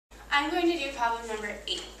I'm going to do problem number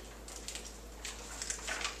 8.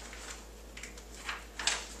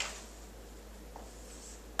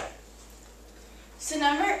 So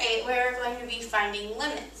number 8, we're going to be finding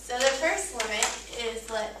limits. So the first limit is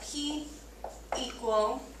let p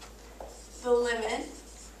equal the limit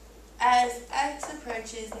as x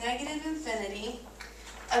approaches negative infinity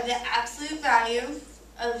of the absolute value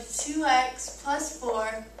of 2x plus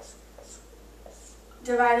 4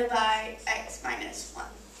 divided by x minus 1.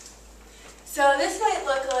 So this might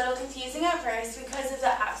look a little confusing at first because of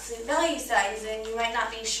the absolute value signs, and you might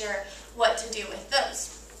not be sure what to do with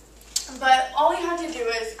those. But all we have to do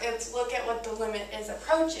is look at what the limit is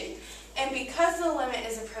approaching. And because the limit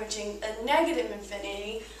is approaching a negative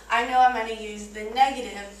infinity, I know I'm going to use the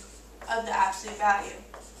negative of the absolute value.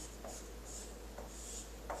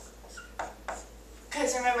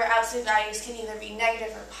 Because remember, absolute values can either be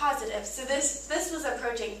negative or positive. So this was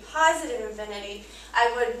approaching positive infinity,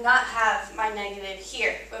 I would not have my negative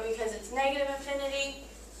here. But because it's negative infinity,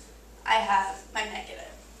 I have my negative.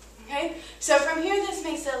 Okay? So from here, this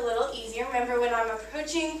makes it a little easier. Remember, when I'm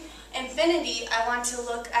approaching infinity, I want to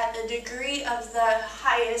look at the degree of the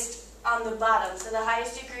highest on the bottom. So the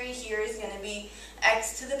highest degree here is going to be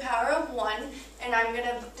x to the power of 1, and I'm going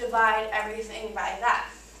to divide everything by that.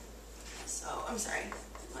 So, I'm sorry,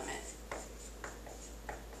 limit.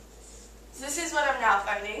 So this is what I'm now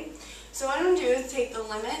finding. So what I'm going to do is take the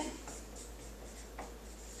limit,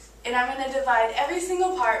 and I'm going to divide every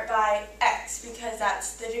single part by x, because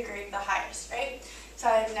that's the degree of the highest, right? So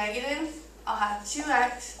I have negative, I'll have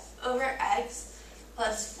 2x over x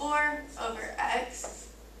plus 4 over x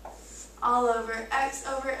all over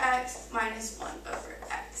x minus 1 over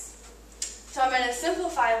x. So I'm going to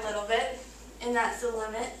simplify a little bit, and that's the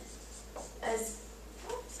limit as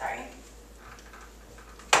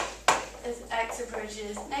x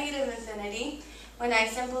approaches negative infinity. When I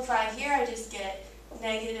simplify here, I just get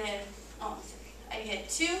I get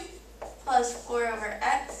 2 plus 4 over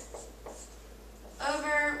x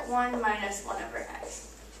over 1 minus 1 over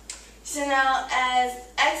x. So now, as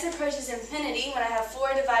x approaches infinity, when I have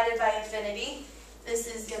 4 divided by infinity, this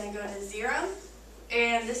is going to go to 0,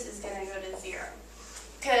 and this is going to go to 0.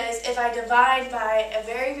 Because if I divide by a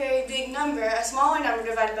very, very big number, a smaller number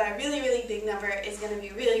divided by a really, really big number is going to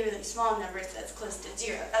be really, really small numbers that's close to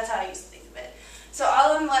 0. That's how I used to think of it. So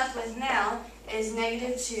all I'm left with now is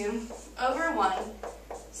negative 2 over 1,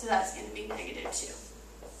 so that's going to be negative 2.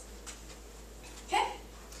 Okay?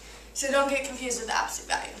 So don't get confused with the absolute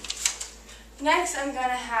value. Next, I'm going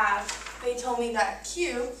to have, they told me that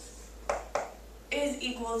q is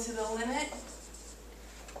equal to the limit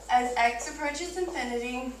as x approaches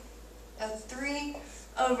infinity of 3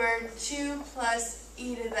 over 2 plus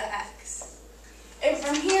e to the x. And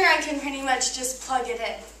from here, I can pretty much just plug it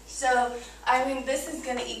in. So, this is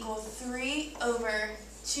going to equal 3 over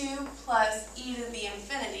 2 plus e to the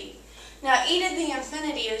infinity. Now, e to the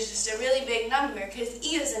infinity is just a really big number because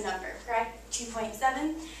e is a number, correct?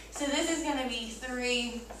 2.7. So this is going to be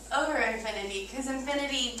 3 over infinity because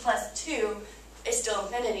infinity plus 2 is still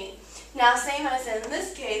infinity. Now, same as in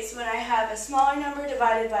this case, when I have a smaller number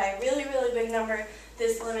divided by a really, really big number,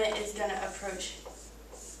 this limit is going to approach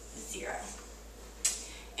 0.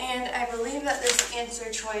 And I believe that this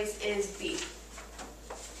answer choice is B.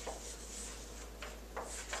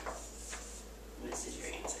 This is your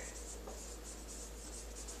answer.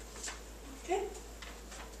 Okay?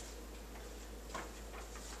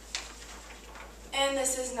 And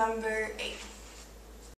this is number 8.